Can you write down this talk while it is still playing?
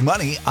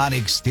money on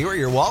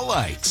exterior wall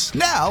lights.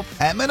 Now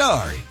at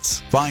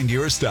Menards. Find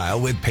your style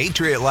with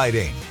Patriot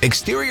Lighting.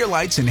 Exterior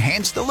lights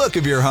enhance the look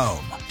of your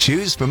home.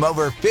 Choose from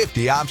over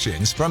 50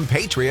 options from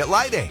Patriot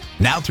Lighting.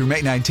 Now through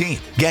May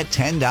 19th, get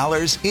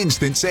 $10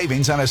 instant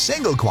savings on a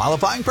single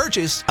qualifying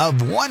purchase of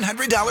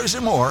 $100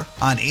 or more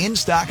on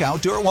in-stock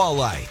outdoor wall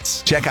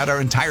lights. Check out our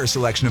entire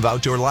selection of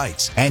outdoor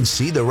lights and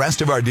see the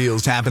rest of our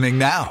deals happening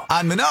now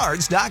on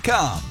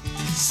Menards.com.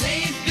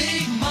 Save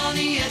big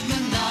money at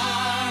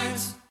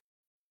Menards.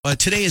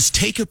 Today is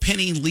Take a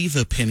Penny, Leave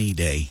a Penny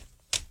Day.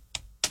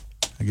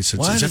 I guess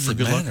it's, is that for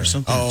good luck or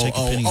something? Take a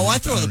penny, I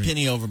throw the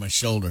penny over my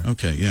shoulder.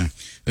 Okay, yeah.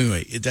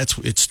 Anyway,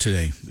 it's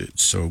today.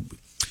 So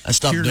I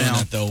stopped doing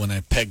that though when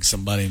I peg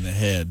somebody in the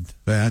head.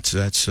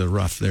 That's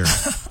rough there.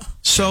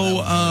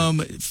 So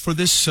for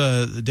this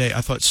day,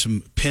 I thought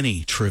some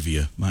penny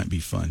trivia might be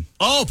fun.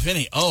 Oh,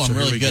 penny! Oh, I'm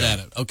really good at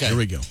it. Okay, here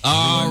we go.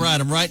 All right,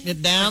 I'm writing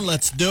it down.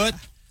 Let's do it.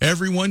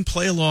 Everyone,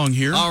 play along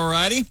here. All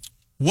righty.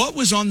 What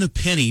was on the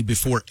penny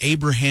before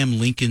Abraham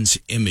Lincoln's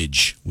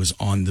image was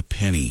on the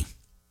penny?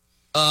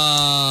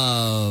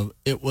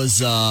 It was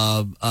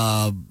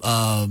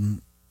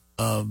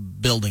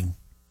building.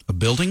 A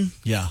building?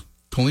 Yeah.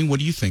 Colleen, what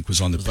do you think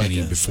was on the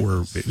penny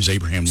before it was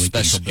Abraham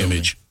Lincoln's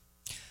image?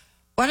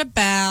 What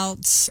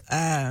about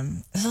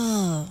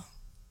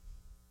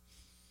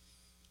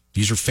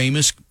These are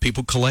famous.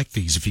 People collect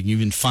these. If you can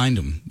even find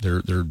them,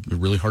 they're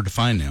really hard to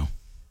find now.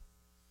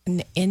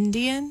 an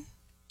Indian?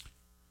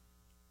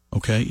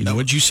 Okay. You know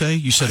what'd you say?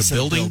 You said a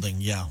building? Building,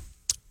 yeah.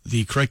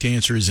 The correct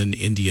answer is an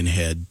Indian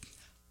head.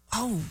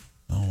 Oh.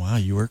 Oh, wow.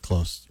 You were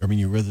close. I mean,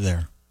 you were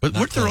there. But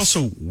weren't there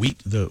also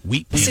wheat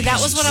penny? See, that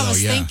was what I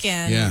was thinking.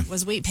 Yeah.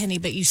 Was wheat penny,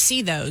 but you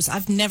see those.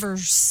 I've never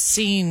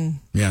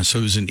seen. Yeah, so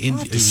it was an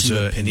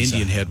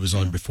Indian head was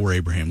on before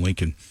Abraham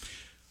Lincoln.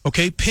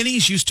 Okay,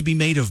 pennies used to be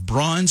made of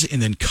bronze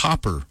and then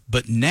copper,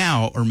 but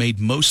now are made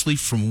mostly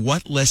from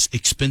what less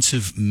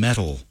expensive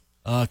metal?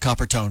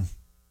 Copper tone.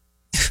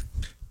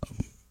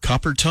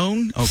 Copper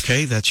tone?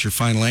 Okay, that's your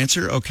final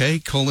answer. Okay,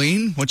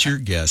 Colleen, what's your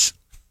guess?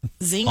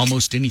 Zinc.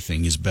 Almost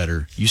anything is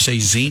better. You say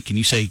zinc and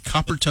you say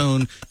copper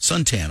tone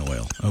suntan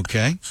oil.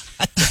 Okay.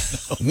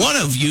 One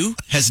of you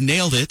has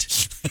nailed it.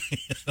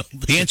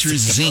 The answer is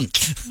zinc.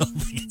 I don't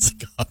think it's a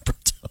copper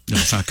tone. No,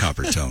 it's not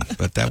copper tone,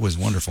 but that was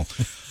wonderful.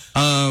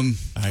 All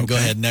right, go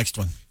ahead. Next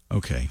one.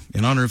 Okay.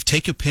 In honor of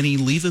Take a Penny,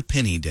 Leave a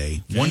Penny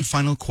Day, one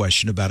final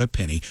question about a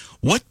penny.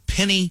 What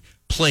penny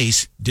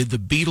place did the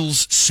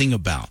Beatles sing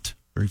about?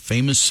 Very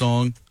famous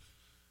song.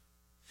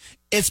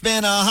 It's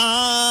been a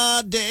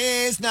hard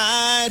day's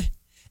night,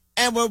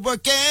 and we're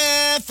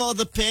working for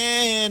the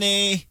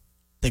penny. I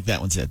think that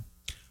one's it.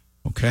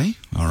 Okay.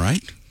 All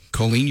right.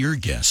 Colleen, your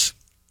guess.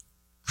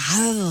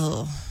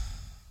 Oh.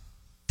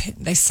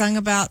 They sung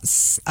about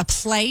a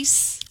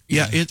place.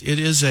 Yeah, it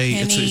is a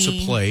it's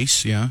a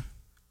place. Yeah.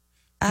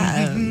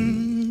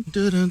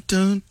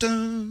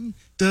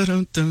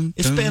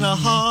 It's been a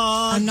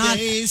hard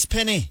day's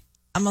penny.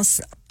 I'm a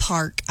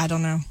park. I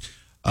don't know.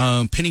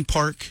 Penny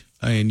Park,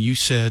 and you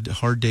said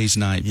Hard Day's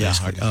Night. Yeah.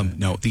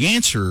 No, the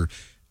answer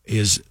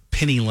is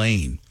Penny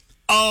Lane.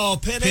 Oh,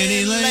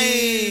 Penny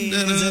Lane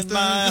is in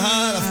my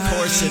heart. Of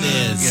course it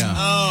is. Yeah.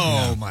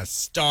 Oh, my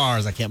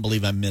stars. I can't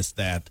believe I missed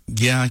that.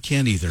 Yeah, I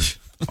can't either.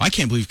 I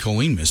can't believe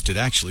Colleen missed it,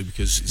 actually,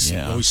 because it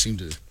always seemed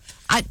to...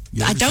 I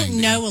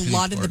don't know a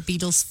lot of the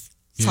Beatles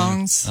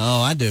songs.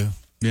 Oh, I do.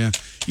 Yeah.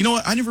 You know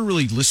what? I never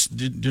really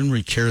didn't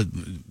really care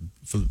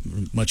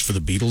much for the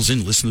Beatles.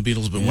 Didn't listen to the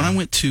Beatles. But when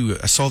I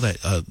saw that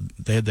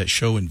they had that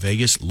show in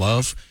Vegas,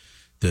 Love,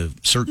 the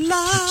Cirque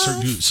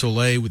du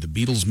Soleil with the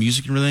Beatles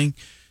music and everything.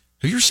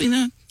 Have you ever seen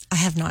that? I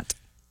have not.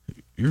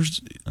 I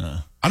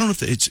don't know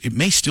if it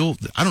may still.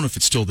 I don't know if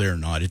it's still there or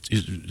not. It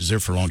was there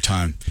for a long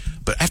time.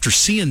 But after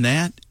seeing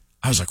that,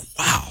 I was like,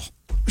 wow,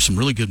 there's some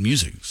really good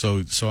music.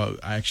 So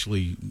I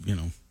actually,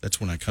 that's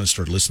when I kind of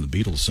started listening to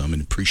the Beatles some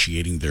and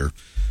appreciating their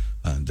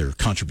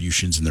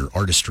contributions and their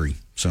artistry.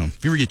 So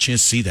if you ever get a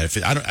chance to see that,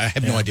 I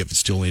have no idea if it's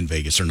still in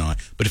Vegas or not.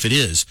 But if it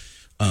is,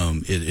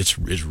 it's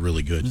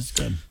really good. It's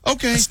good.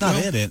 Okay, that's not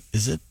it,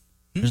 is it?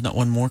 There's not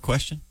one more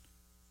question.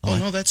 Oh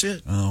no, that's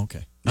it. Oh,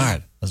 okay. All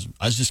right.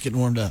 I was just getting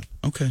warmed up.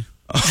 Okay.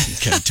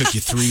 Okay. It took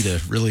you 3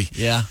 to really.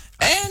 Yeah.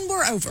 And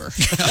we're over.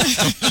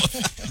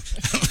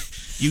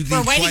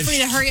 We're waiting for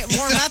you to hurry up and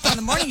warm up on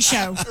the morning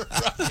show.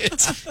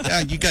 Right.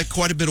 Yeah, you got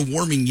quite a bit of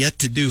warming yet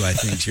to do, I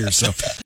think, here. So.